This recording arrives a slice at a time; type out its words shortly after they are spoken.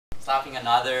slapping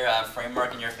another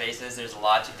framework in your faces. There's a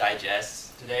lot to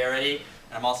digest today already.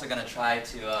 And I'm also going to try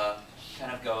to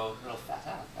kind of go a little fast.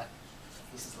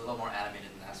 This is a little more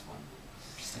animated than the last one.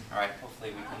 Interesting. All right,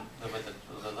 hopefully we can live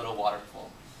with a little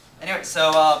waterfall. Anyway,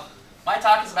 so my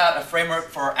talk is about a framework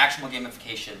for actionable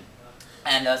gamification.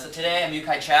 And so today I'm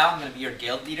Chou. I'm going to be your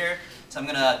guild leader. So I'm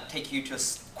going to take you to a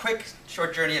quick,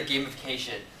 short journey of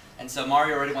gamification. And so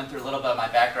Mario already went through a little bit of my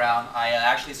background. I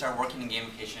actually started working in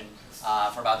gamification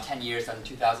for about 10 years in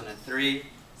 2003.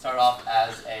 Started off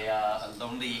as a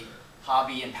lonely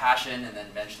hobby and passion, and then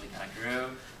eventually kind of grew.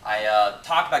 I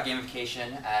talk about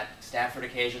gamification at Stanford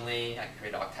occasionally. I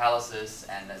created Octalysis,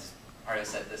 and as Mario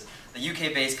said, the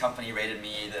UK-based company rated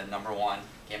me the #1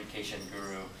 gamification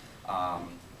guru on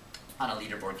a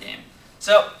leaderboard game.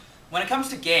 So when it comes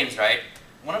to games, right,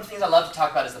 one of the things I love to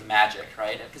talk about is the magic,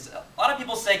 right? Because a lot of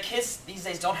people say kids these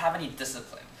days don't have any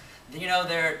discipline. You know,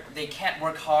 they can't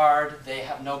work hard, they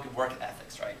have no good work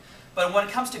ethics, right? But when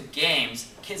it comes to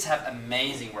games, kids have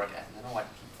amazing work ethics. I don't know why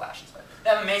people flashes, but they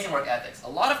have amazing work ethics. A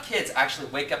lot of kids actually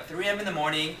wake up 3 AM in the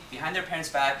morning behind their parents'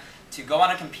 back to go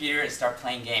on a computer and start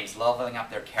playing games, leveling up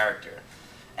their character.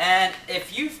 And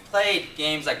if you've played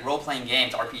games like role-playing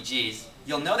games, RPGs,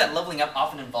 you'll know that leveling up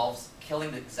often involves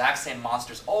killing the exact same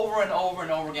monsters over and over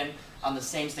and over again on the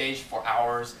same stage for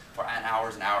hours, and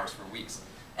hours and hours, for weeks.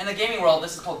 In the gaming world,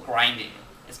 this is called grinding.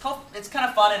 It's kind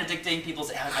of fun and addicting. People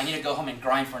say, I need to go home and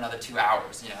grind for another 2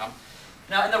 hours, you know.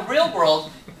 Now, in the real world,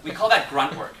 we call that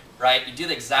grunt work, right? You do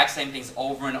the exact same things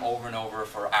over and over and over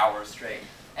for hours straight.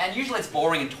 And usually it's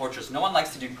boring and torturous. No one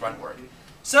likes to do grunt work.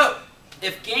 So,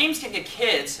 if games can get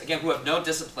kids, again, who have no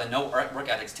discipline, no work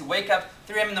ethics, to wake up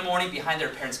 3 AM in the morning behind their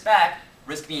parents' back,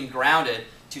 risk being grounded,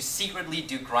 to secretly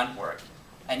do grunt work,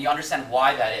 and you understand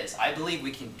why that is, I believe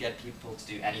we can get people to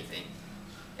do anything,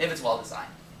 if it's well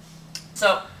designed.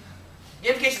 So,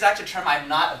 gamification is actually a term I'm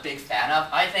not a big fan of.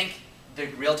 I think the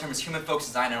real term is human-focused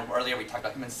design, and earlier we talked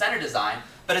about human-centered design,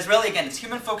 but it's really, again, it's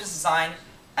human-focused design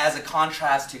as a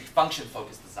contrast to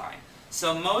function-focused design.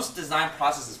 So most design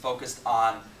process is focused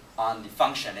on the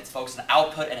function. It's focused on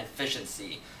output and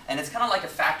efficiency. And it's kind of like a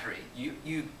factory.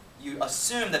 You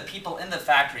assume that people in the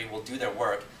factory will do their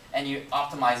work, and you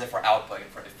optimize it for output and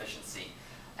for efficiency.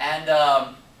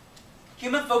 And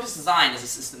human-focused design is a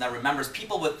system that remembers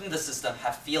people within the system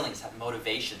have feelings, have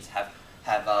motivations, have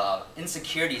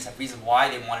insecurities, have reasons why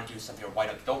they want to do something or why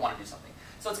they don't want to do something.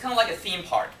 So it's kind of like a theme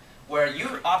park, where you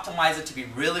optimize it to be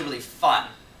really, really fun,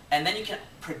 and then you can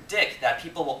predict that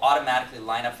people will automatically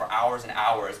line up for hours and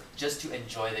hours just to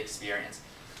enjoy the experience.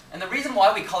 And the reason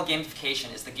why we call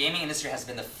gamification is the gaming industry has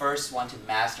been the first one to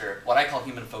master what I call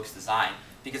human-focused design,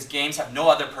 because games have no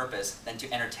other purpose than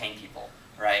to entertain people,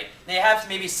 right? They have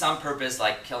maybe some purpose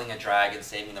like killing a dragon,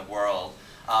 saving the world,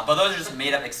 but those are just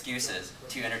made-up excuses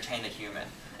to entertain the human.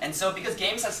 And so because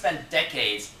games have spent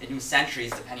decades, even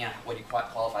centuries, depending on what you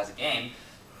qualify as a game,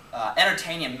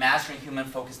 entertaining and mastering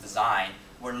human-focused design,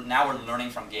 now we're learning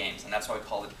from games, and that's why we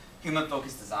call it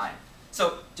human-focused design.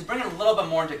 So to bring it a little bit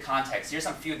more into context, here's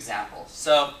some few examples.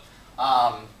 So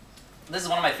this is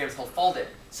one of my favorites called Folded.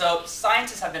 So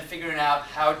scientists have been figuring out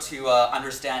how to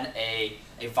understand a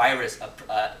virus,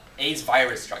 AIDS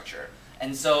virus structure.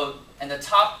 And so, and the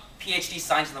top PhD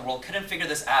scientists in the world couldn't figure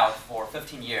this out for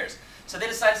 15 years. So they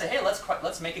decided to say, hey,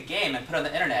 let's make a game and put it on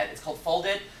the internet. It's called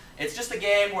Folded. It's just a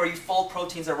game where you fold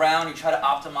proteins around, you try to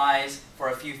optimize for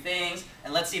a few things,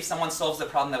 and let's see if someone solves the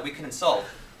problem that we couldn't solve.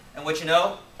 And what you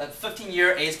know, a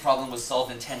 15-year AIDS problem was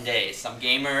solved in 10 days. Some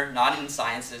gamer, not in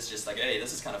sciences, just like, hey,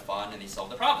 this is kind of fun, and he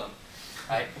solved the problem,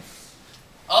 right?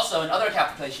 Also, in other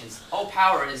applications,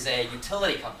 O-Power is a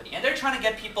utility company, and they're trying to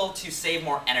get people to save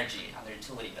more energy on their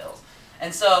utility bills.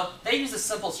 And so they use a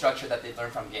simple structure that they've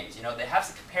learned from games. You know, they have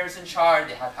a comparison chart,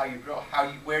 they have how you grow,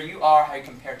 where you are, how you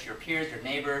compare to your peers, your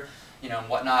neighbor, you know, and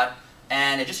whatnot.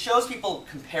 And it just shows people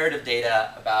comparative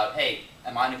data about, hey,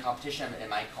 am I in a competition?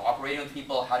 Am I cooperating with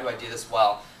people? How do I do this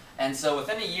well? And so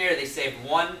within a year, they saved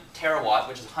 1 terawatt,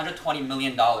 which is $120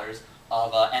 million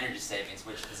of energy savings,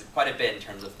 which is quite a bit in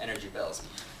terms of energy bills.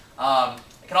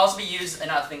 It can also be used in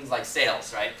other things like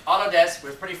sales, right? Autodesk,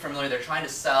 we're pretty familiar. They're trying to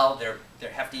sell their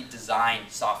hefty design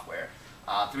software,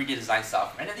 3D design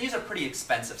software. And these are pretty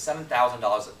expensive,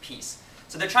 $7,000 a piece.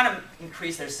 So they're trying to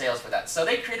increase their sales for that. So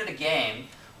they created a game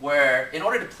where, in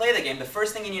order to play the game, the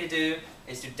first thing you need to do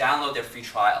is to download their free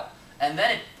trial. And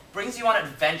then it brings you on an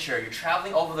adventure. You're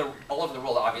traveling all over the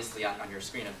world, obviously, on your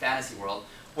screen, in fantasy world,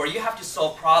 where you have to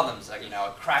solve problems, like, you know,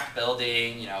 a cracked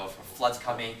building, you know, floods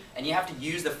coming, and you have to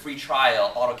use the free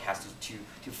trial AutoCAD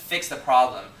to fix the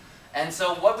problem. And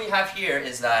so what we have here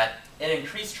is that it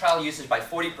increased trial usage by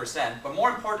 40%, but more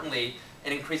importantly,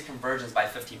 it increased conversions by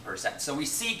 15%. So we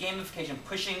see gamification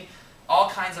pushing all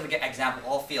kinds of examples,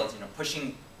 all fields,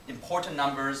 pushing important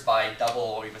numbers by double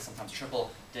or even sometimes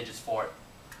triple digits forward.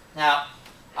 Now,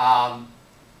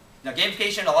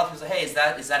 gamification, a lot of people say, hey, is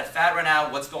that a fad right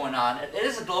now? What's going on? It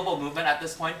is a global movement at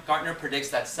this point. Gartner predicts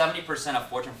that 70% of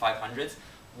Fortune 500s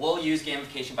will use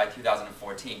gamification by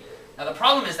 2014. Now the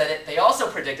problem is that they also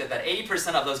predicted that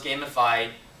 80% of those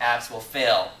gamified apps will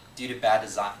fail due to bad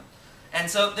design. And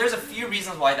so there's a few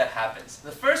reasons why that happens.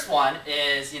 The first one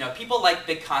is, people like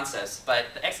big concepts, but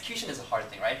the execution is a hard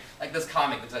thing, right? Like this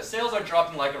comic that says, sales are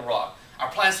dropping like a rock. Our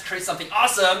plan is to create something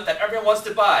awesome that everyone wants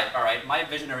to buy. All right, my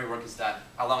visionary work is done.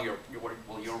 How long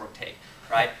will your work take,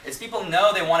 right? It's people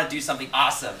know they want to do something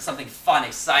awesome, something fun,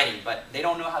 exciting, but they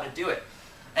don't know how to do it.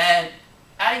 And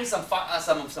adding some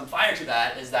fire to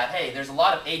that is that, hey, there's a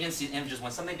lot of agency images.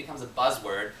 When something becomes a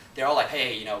buzzword, they're all like,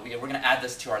 hey, we're going to add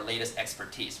this to our latest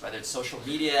expertise, whether it's social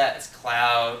media, it's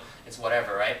cloud, it's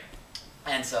whatever, right?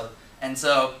 And so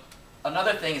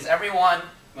another thing is everyone,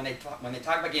 when they talk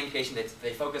about gamification,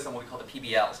 they focus on what we call the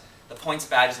PBLs, the points,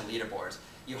 badges, and leaderboards.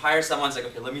 You hire someone, it's like,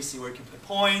 okay, let me see where you can put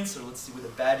points, or let's see where the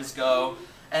badges go.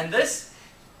 And this,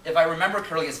 if I remember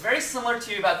correctly, is very similar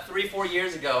to about 3-4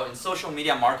 years ago in social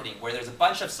media marketing, where there's a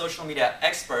bunch of social media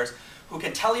experts who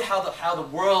can tell you how the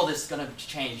world is going to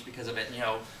change because of it,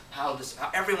 how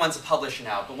everyone's a publisher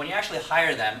now. But when you actually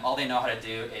hire them, all they know how to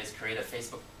do is create a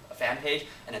Facebook fan page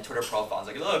and a Twitter profile. It's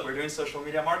like, look, we're doing social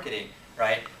media marketing,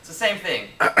 right? It's the same thing.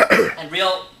 And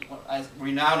as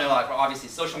we now know, obviously,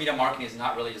 social media marketing is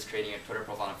not really just creating a Twitter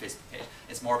profile and a Facebook page.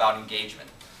 It's more about engagement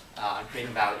and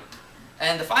creating value.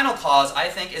 And the final cause, I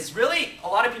think, is really, a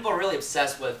lot of people are really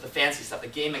obsessed with the fancy stuff, the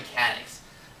game mechanics,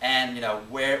 and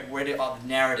where all the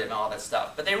narrative and all that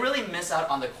stuff. But they really miss out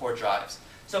on the core drives.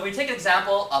 So if we take an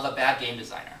example of a bad game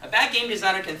designer. A bad game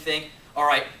designer can think, all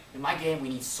right, in my game we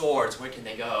need swords, where can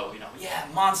they go? Yeah,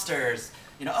 monsters.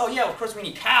 Oh yeah, of course we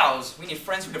need cows, we need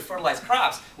friends who can fertilize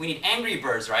crops, we need angry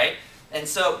birds, right? And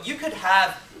so you could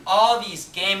have all these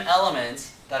game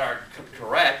elements that are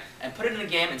correct and put it in a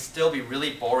game and still be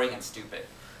really boring and stupid.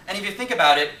 And if you think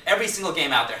about it, every single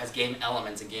game out there has game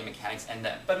elements and game mechanics in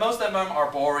them. But most of them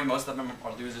are boring, most of them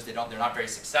are losers, they're not very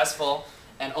successful,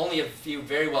 and only a few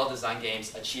very well-designed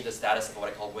games achieve the status of what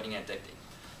I call winning and addicting.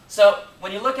 So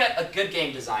when you look at a good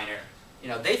game designer,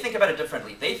 they think about it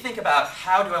differently. They think about,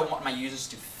 how do I want my users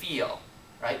to feel,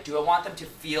 right? Do I want them to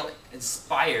feel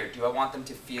inspired? Do I want them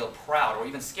to feel proud or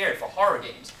even scared for horror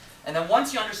games? And then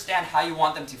once you understand how you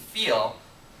want them to feel,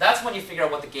 that's when you figure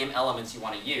out what the game elements you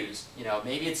want to use.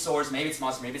 Maybe it's swords, maybe it's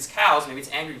monsters, maybe it's cows, maybe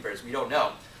it's angry birds, we don't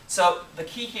know. So the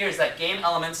key here is that game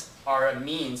elements are a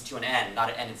means to an end, not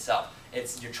an end itself.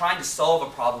 You're trying to solve a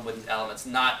problem with these elements,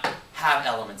 not have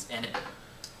elements in it.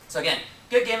 So again,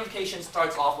 good gamification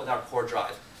starts off with our core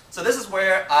drive. So this is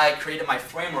where I created my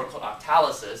framework called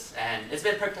Octalysis, and it's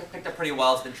been picked up pretty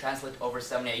well. It's been translated over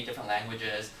 7 to 8 different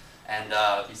languages, and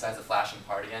besides the flashing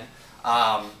part again.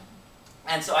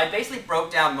 And so I basically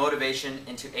broke down motivation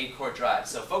into 8 core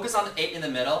drives. So focus on the 8 in the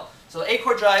middle. So the 8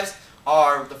 core drives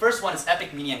are, the first one is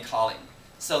epic, meaning, and calling.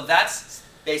 So that's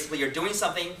basically you're doing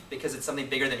something because it's something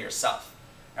bigger than yourself.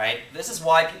 Right? This is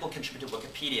why people contribute to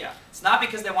Wikipedia. It's not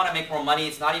because they want to make more money,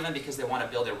 it's not even because they want to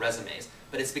build their resumes,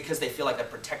 but it's because they feel like they're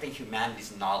protecting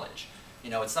humanity's knowledge.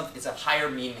 It's a higher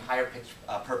meaning, higher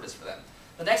purpose for them.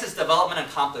 The next is development and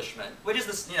accomplishment, which is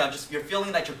this, just you're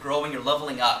feeling that you're growing, you're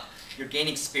leveling up, you're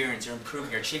gaining experience, you're improving,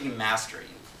 you're achieving mastery.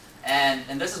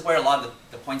 And this is where a lot of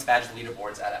the points, badges,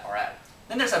 leaderboards are at.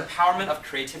 Then there's empowerment of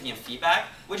creativity and feedback,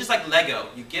 which is like Lego.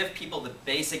 You give people the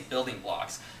basic building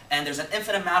blocks. And there's an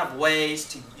infinite amount of ways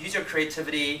to use your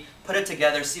creativity, put it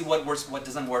together, see what works, what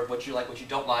doesn't work, what you like, what you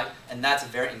don't like, and that's a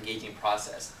very engaging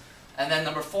process. And then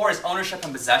number 4 is ownership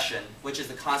and possession, which is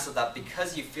the concept that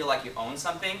because you feel like you own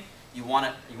something, you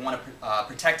want to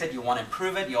protect it, you want to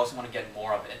improve it, you also want to get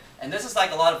more of it. And this is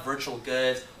like a lot of virtual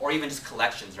goods, or even just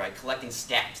collections, right? Collecting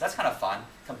stamps, that's kind of fun,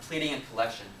 completing a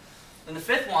collection. Then the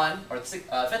fifth one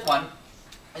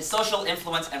is social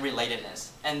influence and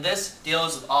relatedness. And this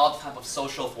deals with all type of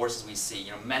social forces we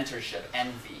see, mentorship,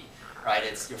 envy, right?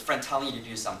 It's your friend telling you to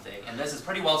do something. And this is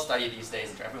pretty well studied these days,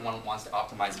 and everyone wants to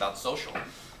optimize about social.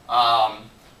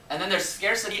 And then there's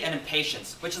scarcity and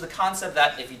impatience, which is the concept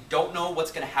that if you don't know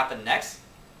what's going to happen next,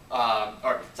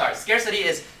 scarcity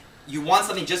is you want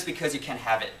something just because you can't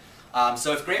have it.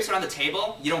 So if grapes are on the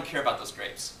table, you don't care about those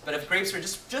grapes. But if grapes are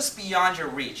just beyond your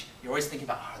reach, you're always thinking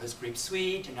about, are those grapes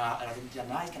sweet? Are they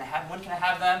nice? When can I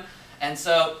have them? And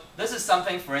so this is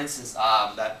something, for instance,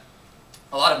 that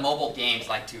a lot of mobile games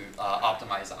like to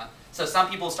optimize on. So some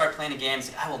people start playing a game and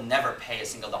say, I will never pay a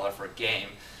single dollar for a game.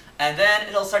 And then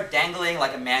it'll start dangling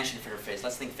like a mansion for your face.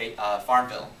 Let's think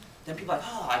Farmville. Then people are like,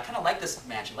 oh, I kind of like this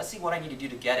mansion. Let's see what I need to do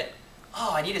to get it.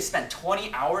 Oh, I need to spend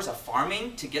 20 hours of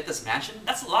farming to get this mansion?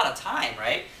 That's a lot of time,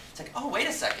 right? It's like, oh, wait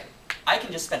a second. I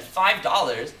can just spend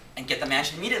 $5 and get the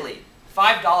mansion immediately.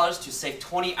 $5 to save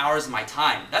 20 hours of my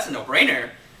time. That's a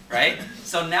no-brainer, right?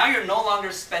 So now you're no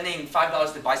longer spending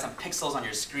 $5 to buy some pixels on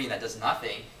your screen that does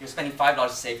nothing. You're spending $5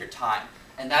 to save your time.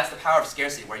 And that's the power of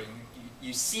scarcity, where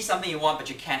you see something you want, but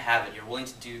you can't have it. You're willing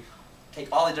to take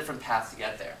all the different paths to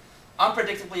get there.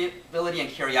 Unpredictability and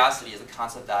curiosity is a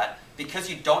concept that, because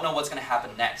you don't know what's going to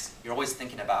happen next, you're always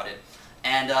thinking about it.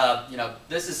 And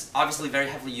this is obviously very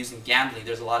heavily used in gambling.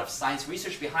 There's a lot of science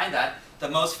research behind that, the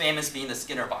most famous being the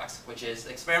Skinner box, which is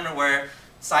an experiment where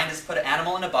scientists put an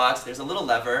animal in a box, there's a little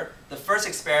lever. The first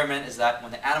experiment is that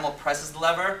when the animal presses the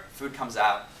lever, food comes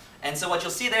out. And so what you'll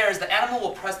see there is the animal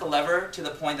will press the lever to the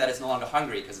point that it's no longer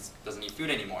hungry because it doesn't need food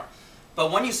anymore.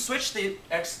 But when you switch the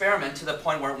experiment to the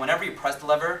point where whenever you press the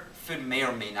lever, food may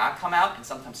or may not come out, and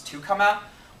sometimes two come out,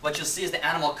 what you'll see is the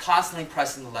animal constantly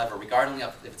pressing the lever, regardless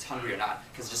of if it's hungry or not,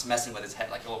 because it's just messing with its head,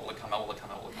 like, oh, will it come out, will it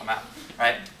come out, will it come out,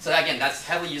 right? So again, that's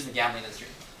heavily used in the gambling industry.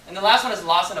 And the last one is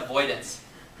loss and avoidance,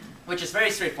 which is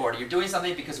very straightforward. You're doing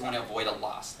something because you want to avoid a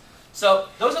loss. So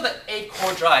those are the 8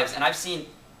 core drives, and I've seen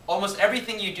almost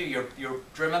everything you do, you're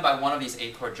driven by one of these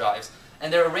 8 core drives.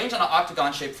 And they're arranged on an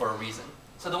octagon shape for a reason.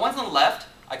 So the ones on the left,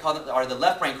 I call them, are the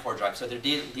left brain core drives. So they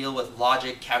deal with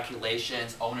logic,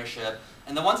 calculations, ownership.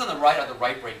 And the ones on the right are the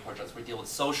right brain core drives, where we deal with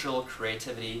social,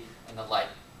 creativity, and the like.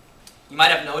 You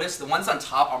might have noticed the ones on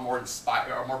top are more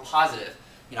inspired, are more positive.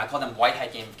 I call them white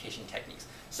hat gamification techniques.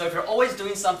 So if you're always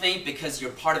doing something because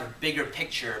you're part of a bigger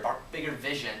picture, a bigger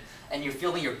vision, and you're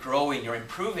feeling you're growing, you're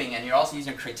improving, and you're also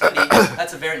using your creativity,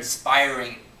 that's a very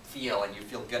inspiring feel, and you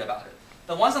feel good about it.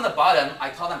 The ones on the bottom, I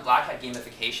call them black hat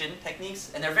gamification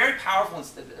techniques, and they're very powerful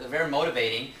and very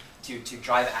motivating to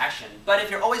drive action. But if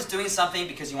you're always doing something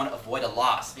because you want to avoid a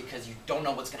loss, because you don't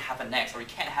know what's going to happen next, or you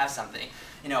can't have something,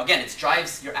 again, it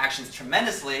drives your actions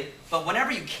tremendously, but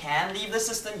whenever you can leave the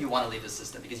system, you want to leave the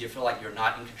system because you feel like you're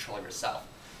not in control of yourself.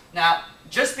 Now,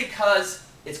 just because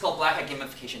it's called black hat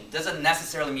gamification doesn't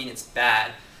necessarily mean it's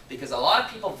bad, because a lot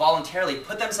of people voluntarily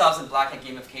put themselves in black hat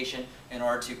gamification in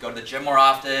order to go to the gym more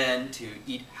often, to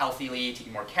eat healthily, to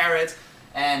eat more carrots.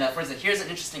 And for instance, here's an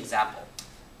interesting example.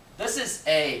 This is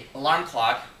an alarm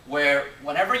clock where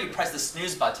whenever you press the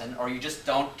snooze button or you just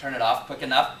don't turn it off quick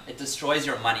enough, it destroys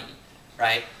your money,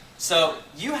 right? So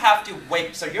you have to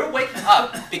wake, so you're waking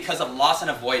up because of loss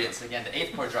and avoidance. Again, the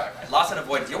 8th core drive, right? Loss and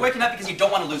avoidance. You're waking up because you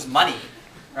don't want to lose money,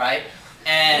 right?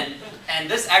 And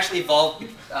this actually evolved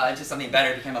into something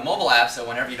better. It became a mobile app, so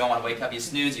whenever you don't want to wake up, you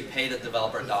snooze, you pay the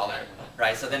developer $1,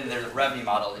 right? So then there's a revenue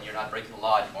model and you're not breaking the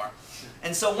law anymore.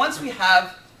 And so once we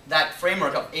have that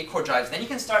framework of 8 core drives, then you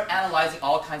can start analyzing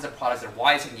all kinds of products that are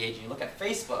why it's engaging. You look at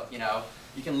Facebook,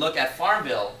 you can look at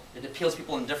Farmville. It appeals to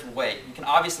people in a different way. You can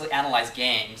obviously analyze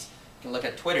games. You can look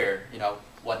at Twitter,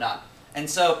 whatnot. And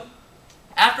so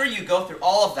after you go through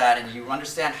all of that and you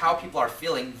understand how people are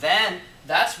feeling, then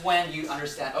that's when you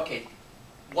understand, okay,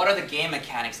 what are the game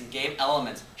mechanics and game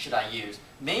elements should I use?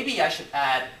 Maybe I should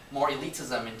add more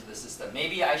elitism into the system.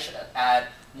 Maybe I should add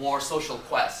more social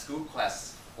quests, group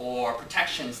quests, or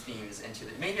protections themes into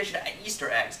it. Maybe I should add Easter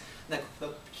eggs. The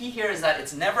key here is that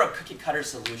it's never a cookie-cutter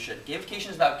solution. Gamification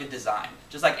is about good design,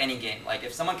 just like any game. Like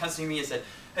if someone comes to me and said,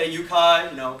 hey,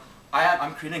 Yukai,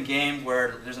 I'm creating a game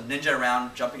where there's a ninja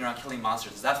around, jumping around, killing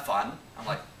monsters. Is that fun? I'm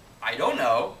like, I don't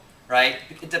know, right?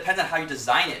 It depends on how you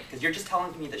design it, because you're just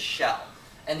telling me the shell.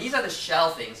 And these are the shell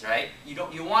things, right?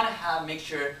 You want to make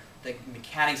sure the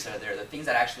mechanics are there, the things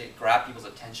that actually grab people's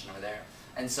attention are there.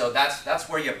 And so that's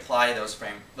where you apply those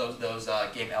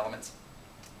game elements.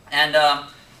 And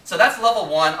so that's level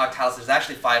 1 Octalysis. There's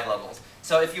actually 5 levels.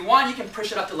 So if you want, you can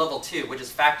push it up to level 2, which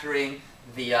is factoring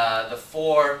the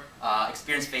 4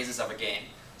 experience phases of a game.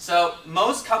 So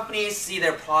most companies see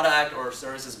their product or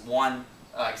service as one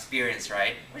experience,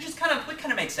 right? Which is kind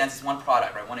of makes sense. It's one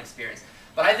product, right? One experience.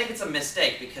 But I think it's a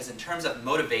mistake, because in terms of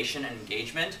motivation and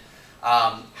engagement,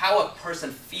 how a person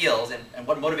feels and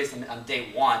what motivates them on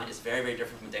day 1 is very, very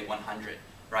different from day 100,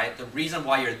 right? The reason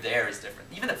why you're there is different.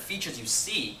 Even the features you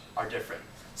see are different.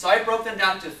 So I broke them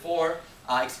down to 4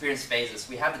 experience phases.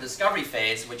 We have the discovery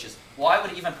phase, which is why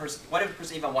would a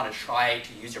person even want to try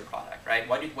to use your product, right?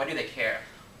 Why do they care?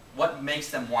 What makes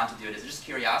them want to do it? Is it just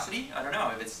curiosity? I don't know.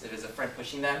 If it's a friend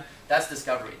pushing them, that's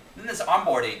discovery. Then there's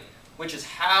onboarding, which is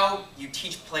how you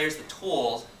teach players the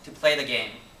tools to play the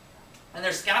game. And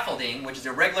there's scaffolding, which is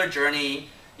your regular journey,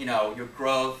 your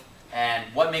growth, and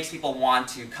what makes people want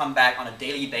to come back on a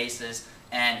daily basis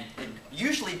and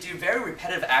usually do very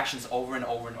repetitive actions over and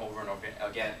over and over and over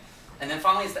again. And then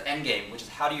finally is the end game, which is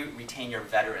how do you retain your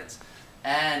veterans.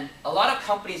 And a lot of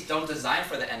companies don't design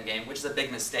for the end game, which is a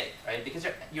big mistake, right? Because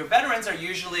your veterans are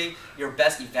usually your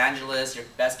best evangelists, your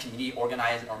best community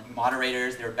organizers or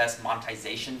moderators, their best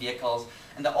monetization vehicles.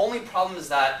 And the only problem is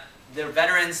that their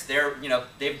veterans,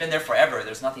 they've been there forever.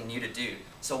 There's nothing new to do.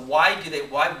 So why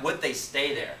would they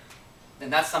stay there?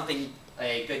 And that's something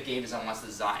a good game design wants to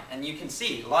design. And you can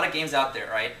see a lot of games out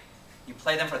there, right? You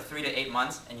play them for 3 to 8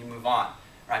 months and you move on,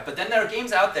 right? But then there are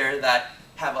games out there that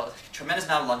have a tremendous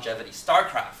amount of longevity.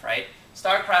 StarCraft, right?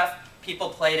 StarCraft, people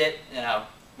played it,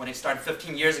 when it started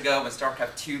 15 years ago, when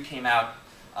StarCraft 2 came out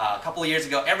a couple of years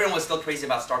ago, everyone was still crazy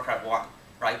about StarCraft 1,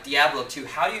 right? Diablo 2,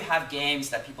 how do you have games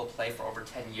that people play for over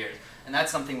 10 years? And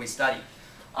that's something we study.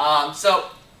 So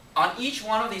on each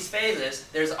one of these phases,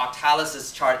 there's an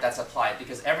Octalysis chart that's applied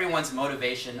because everyone's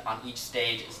motivation on each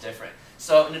stage is different.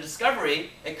 So in the discovery,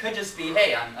 it could just be,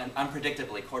 hey, I'm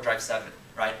unpredictably, core drive 7.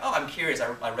 Right? Oh, I'm curious,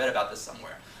 I read about this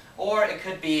somewhere. Or it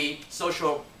could be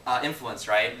social influence,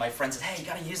 right? My friend says, hey, you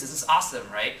gotta use this, this is awesome,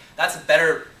 right? That's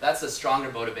a stronger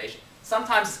motivation.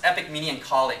 Sometimes it's epic meaning and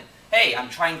calling. Hey, I'm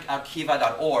trying out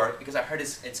kiva.org because I heard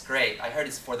it's great. I heard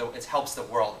it helps the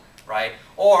world, right?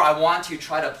 Or I want to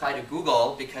try to apply to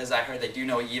Google because I heard they do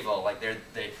no evil, like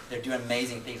they're doing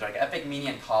amazing things, like epic meaning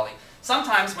and calling.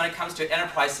 Sometimes when it comes to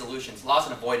enterprise solutions, loss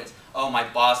and avoidance, oh, my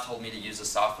boss told me to use this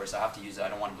software, so I have to use it, I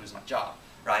don't want to lose my job,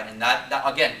 right? And that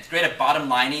again, it's great at bottom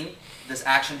lining this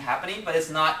action happening, but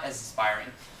it's not as inspiring.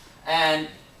 And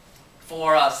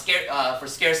for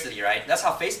scarcity, right, that's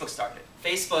how Facebook started.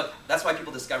 Facebook, that's why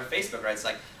people discovered Facebook, right? It's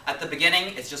like, at the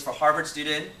beginning, it's just for Harvard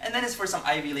student, and then it's for some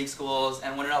Ivy League schools,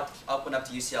 and when it opened up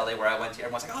to UCLA, where I went to,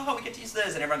 everyone's like, oh, we get to use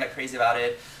this, and everyone got crazy about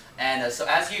it. And so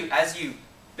as you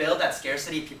build that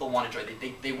scarcity, people want to join.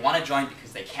 They want to join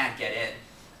because they can't get in.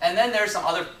 And then there's some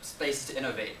other spaces to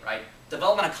innovate, right?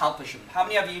 Development accomplishment. How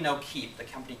many of you know Keep, the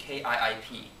company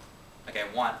KIIP? Okay,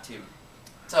 1, 2.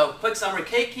 So quick summary,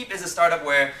 Keep is a startup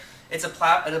where it's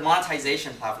a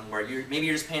monetization platform where maybe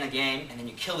you're just playing a game and then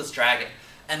you kill this dragon.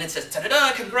 And it says,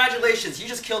 ta-da-da, congratulations, you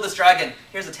just killed this dragon.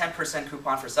 Here's a 10%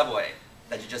 coupon for Subway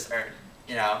that you just earned.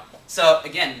 So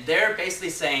again, they're basically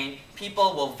saying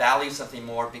people will value something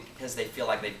more because they feel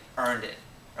like they've earned it,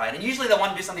 right? And usually they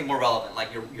want to do something more relevant, like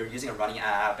you're using a running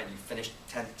app and you finish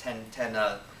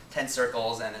 10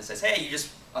 circles and it says, hey, you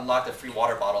just unlocked a free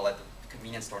water bottle at the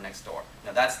convenience store next door.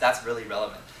 That's really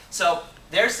relevant. So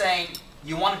they're saying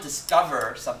you want to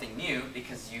discover something new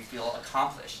because you feel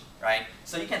accomplished, right?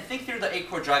 So you can think through the 8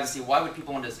 core drives and see why would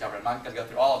people want to discover it. I'm not going to go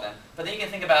through all of them. But then you can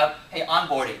think about, hey,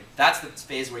 onboarding. That's the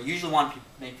phase where you usually want to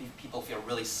make people feel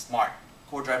really smart.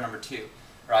 Core drive number 2,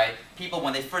 right? People,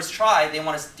 when they first try, they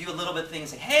want to do a little bit of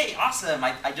things like, hey, awesome,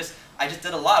 I just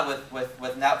did a lot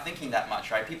with not thinking that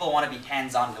much, right? People want to be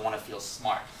hands-on, they want to feel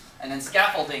smart. And then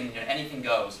scaffolding, anything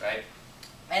goes, right?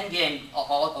 Endgame, a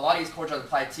lot of these core drives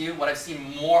apply to. What I've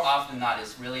seen more often than not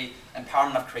is really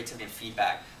empowerment of creativity and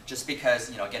feedback. Just because,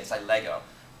 again, it's like Lego.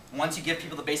 Once you give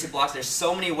people the basic blocks, there's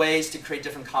so many ways to create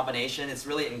different combinations. It's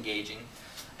really engaging.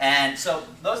 And so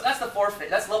that's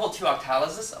level 2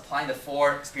 Octalysis, applying the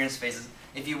 4 experience phases.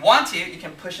 If you want to, you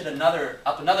can push it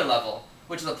up another level,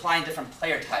 which is applying different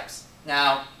player types.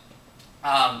 Now,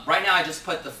 right now I just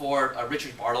put the 4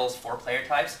 Richard Bartle's 4 player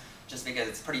types, just because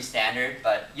it's pretty standard,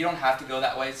 but you don't have to go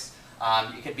that way.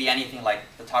 It could be anything like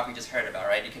the talk we just heard about,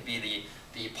 right? It could be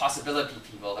the possibility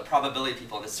people, the probability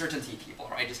people, the certainty people,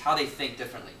 right? Just how they think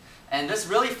differently. And this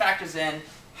really factors in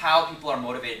how people are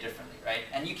motivated differently, right?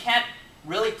 And you can't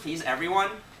really please everyone,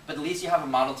 but at least you have a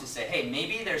model to say, hey,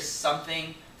 maybe there's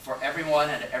something for everyone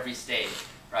at every stage,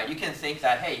 right? You can think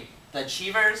that, hey, the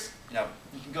achievers, you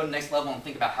can go to the next level and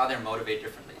think about how they're motivated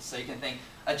differently. So you can think,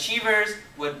 achievers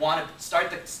would want to try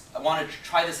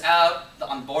this out. The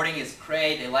onboarding is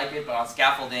great, they like it, but on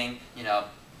scaffolding,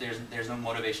 there's no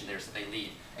motivation there, so they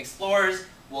leave. Explorers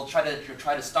will try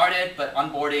to start it, but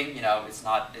onboarding,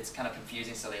 it's kind of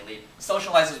confusing, so they leave.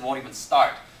 Socializers won't even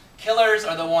start. Killers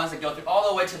are the ones that go through all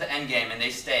the way to the end game and they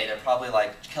stay. They're probably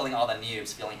like killing all the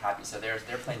noobs, feeling happy. So they're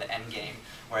playing the end game,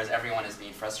 whereas everyone is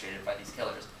being frustrated by these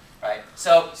killers, right?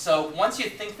 So once you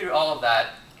think through all of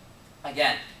that,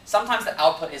 again, sometimes the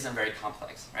output isn't very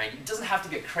complex, right? It doesn't have to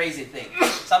be a crazy thing.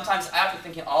 Sometimes after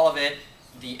thinking all of it,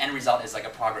 the end result is like a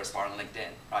progress bar on LinkedIn,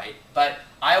 right? But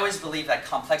I always believe that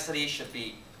complexity should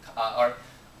be, or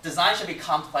design should be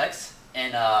complex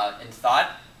in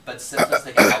thought, but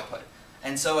simplistic in output.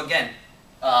 And so again,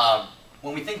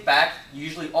 when we think back,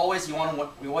 we always want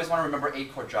to remember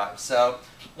 8 core drives. So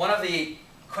one of the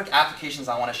quick applications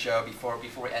I want to show before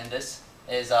we end this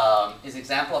is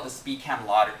example of the speed cam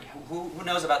lottery. Who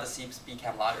knows about the speed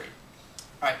cam lottery?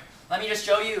 All right, let me just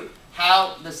show you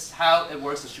how it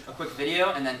works, a quick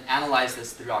video, and then analyze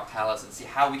this through Octalysis and see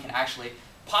how we can actually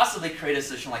possibly create a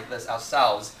solution like this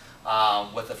ourselves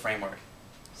with the framework.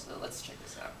 So let's check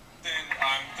this out. Then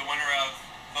I'm the winner of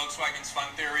Volkswagen's Fun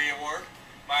Theory Award.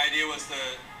 My idea was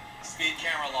the speed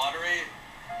camera lottery.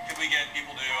 Could we get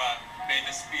people to obey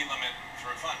the speed limit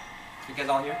for fun? You guys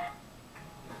all here?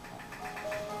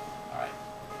 All right.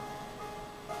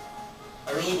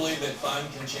 I really believe that fun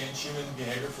can change human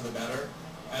behavior for the better,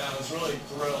 and I was really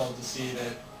thrilled to see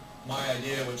that my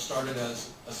idea, which started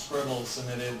as a scribble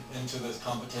submitted into this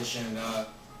competition,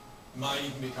 might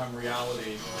even become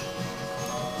reality.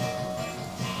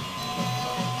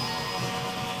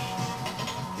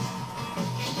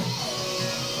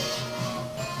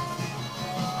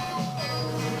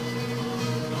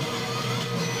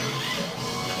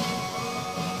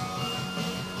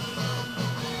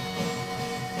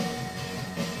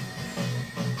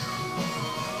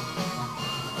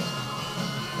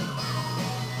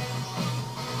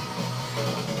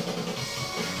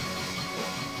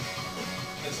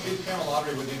 The speed camera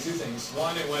lottery would do two things.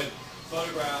 One, it would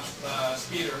photograph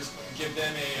speeders, give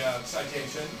them a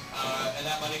citation, and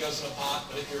that money goes in a pot.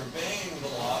 But if you're obeying the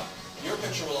law, your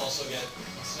picture will also get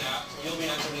snapped. You'll be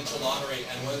entered into a lottery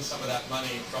and win some of that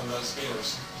money from those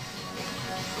speeders.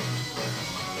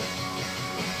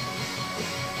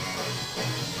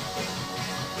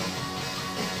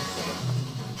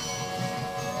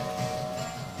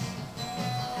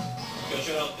 Jag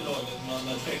kör alltid laget,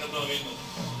 man tvekar att man vinner.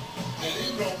 Nej, det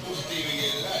är en bra positiv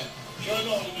grej det där. Kör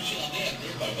laget och känna det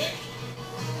är perfekt.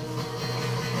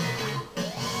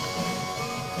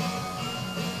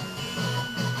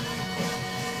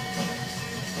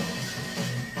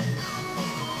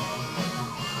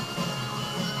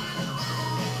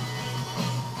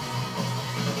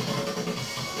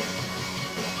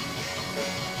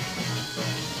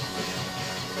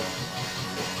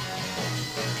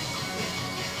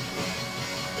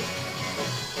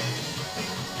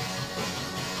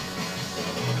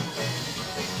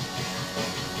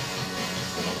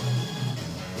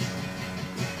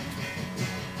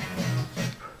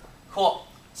 Cool.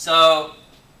 So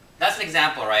that's an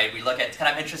example, right? We look at, it's kind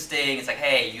of interesting. It's like,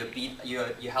 hey,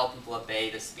 you help people obey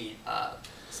the speed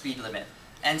limit.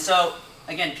 And so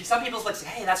again, some people like say,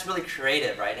 hey, that's really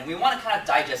creative, right? And we want to kind of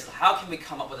digest how can we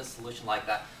come up with a solution like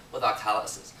that with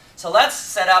Octalysis. So let's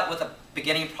set out with a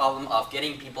beginning problem of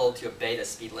getting people to obey the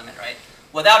speed limit, right?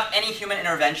 Without any human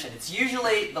intervention, it's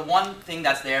usually the one thing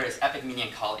that's there is epic meaning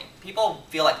and calling. People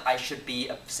feel like I should be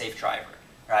a safe driver,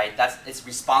 right? It's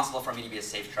responsible for me to be a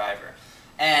safe driver.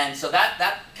 And so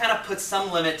that kind of puts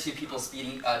some limit to people's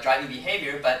driving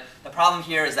behavior, but the problem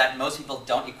here is that most people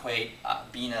don't equate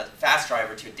being a fast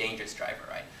driver to a dangerous driver,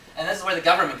 right? And this is where the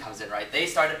government comes in, right? They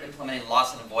started implementing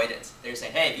loss and avoidance. They're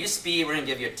saying, hey, if you speed, we're going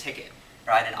to give you a ticket,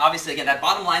 right? And obviously, again, that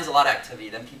bottom line is a lot of activity.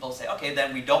 Then people say, okay,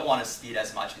 then we don't want to speed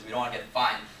as much because we don't want to get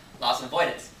fined. Loss and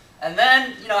avoidance. And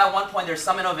then, at one point, there's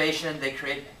some innovation.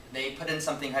 They put in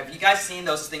something. Have you guys seen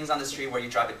those things on the street where you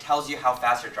drive? It tells you how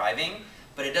fast you're driving,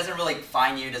 but it doesn't really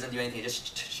fine you, doesn't do anything. It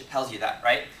just tells you that,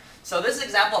 right? So this is an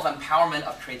example of empowerment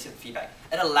of creative feedback.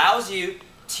 It allows you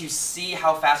to see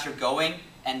how fast you're going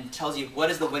and tells you what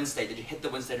is the wind state. Did you hit the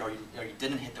wind state or you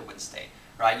didn't hit the wind state,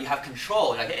 right? You have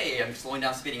control. You're like, hey, I'm slowing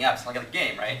down, speeding up. It's like a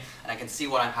game, right? And I can see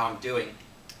how I'm doing.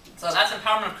 So that's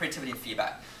empowerment of creativity and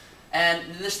feedback. And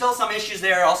there's still some issues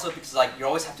there also because you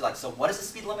always have to so what is the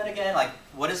speed limit again?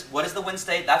 What is the wind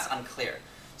state? That's unclear.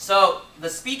 So the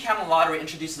speed camera lottery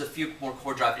introduces a few more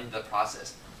core drive into the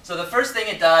process. So the first thing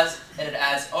it does, it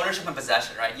adds ownership and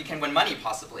possession, right? You can win money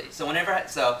possibly. So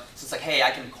so it's like, hey, I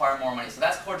can acquire more money. So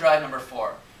that's core drive number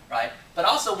 4, right? But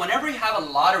also whenever you have a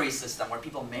lottery system where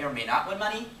people may or may not win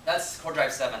money, that's core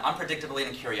drive 7, unpredictability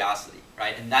and curiosity,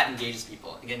 right? And that engages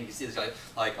people. Again, you can see this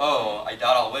like, oh, I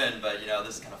doubt I'll win, but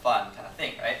this is kind of fun kind of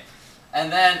thing, right?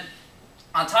 And then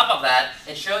on top of that,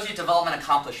 it shows you development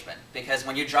accomplishment because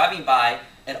when you're driving by,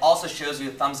 it also shows you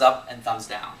thumbs up and thumbs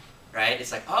down, right?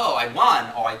 It's like, oh, I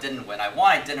won, or I didn't win. I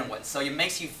won, I didn't win. So it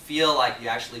makes you feel like you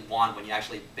actually won when you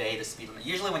actually obey the speed limit.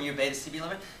 Usually when you obey the speed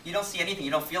limit, you don't see anything,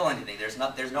 you don't feel anything. There's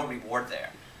no reward there,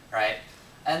 right?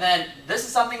 And then this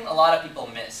is something a lot of people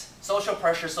miss. Social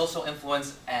pressure, social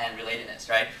influence, and relatedness,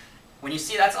 right? When you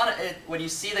see when you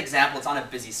see the example, it's on a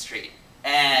busy street.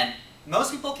 And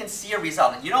most people can see a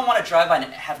result. You don't want to drive by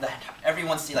and have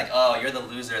everyone see like, oh, you're the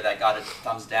loser that got a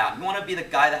thumbs down. You want to be the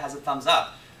guy that has a thumbs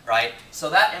up, right?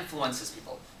 So that influences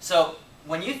people. So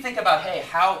when you think about, hey,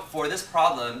 how for this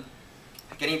problem,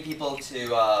 getting people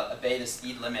to obey the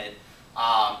speed limit,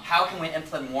 how can we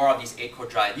implement more of these 8-core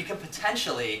drive? You can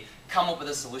potentially come up with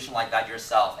a solution like that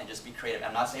yourself and just be creative.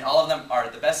 I'm not saying all of them are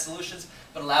the best solutions,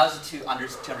 but it allows you to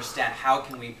understand how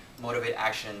can we motivate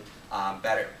action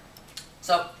better.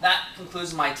 So that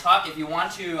concludes my talk. If you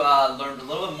want to learn a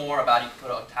little bit more about it, you can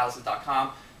go to Octalysis.com.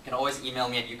 You can always email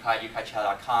me at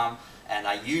yukai@yukaichow.com, and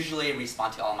I usually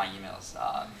respond to all my emails.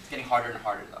 It's getting harder and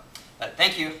harder though. But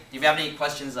thank you. If you have any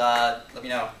questions, let me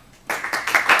know.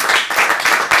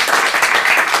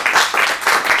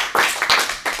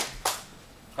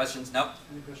 Questions? No?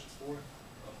 Any questions for?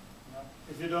 No.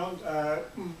 If you don't,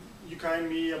 Yukai and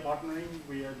me are partnering.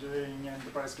 We are doing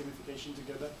enterprise gamification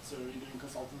together, so we're doing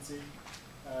consultancy.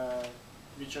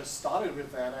 We just started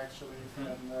with that actually,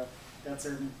 and that's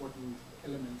an important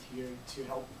element here to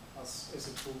help us as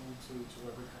a tool to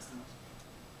work with customers.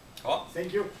 Cool.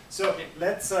 Thank you. So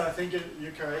let's thank you,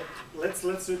 Yukai. Let's do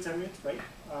a 10-minute break,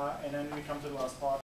 and then we come to the last part.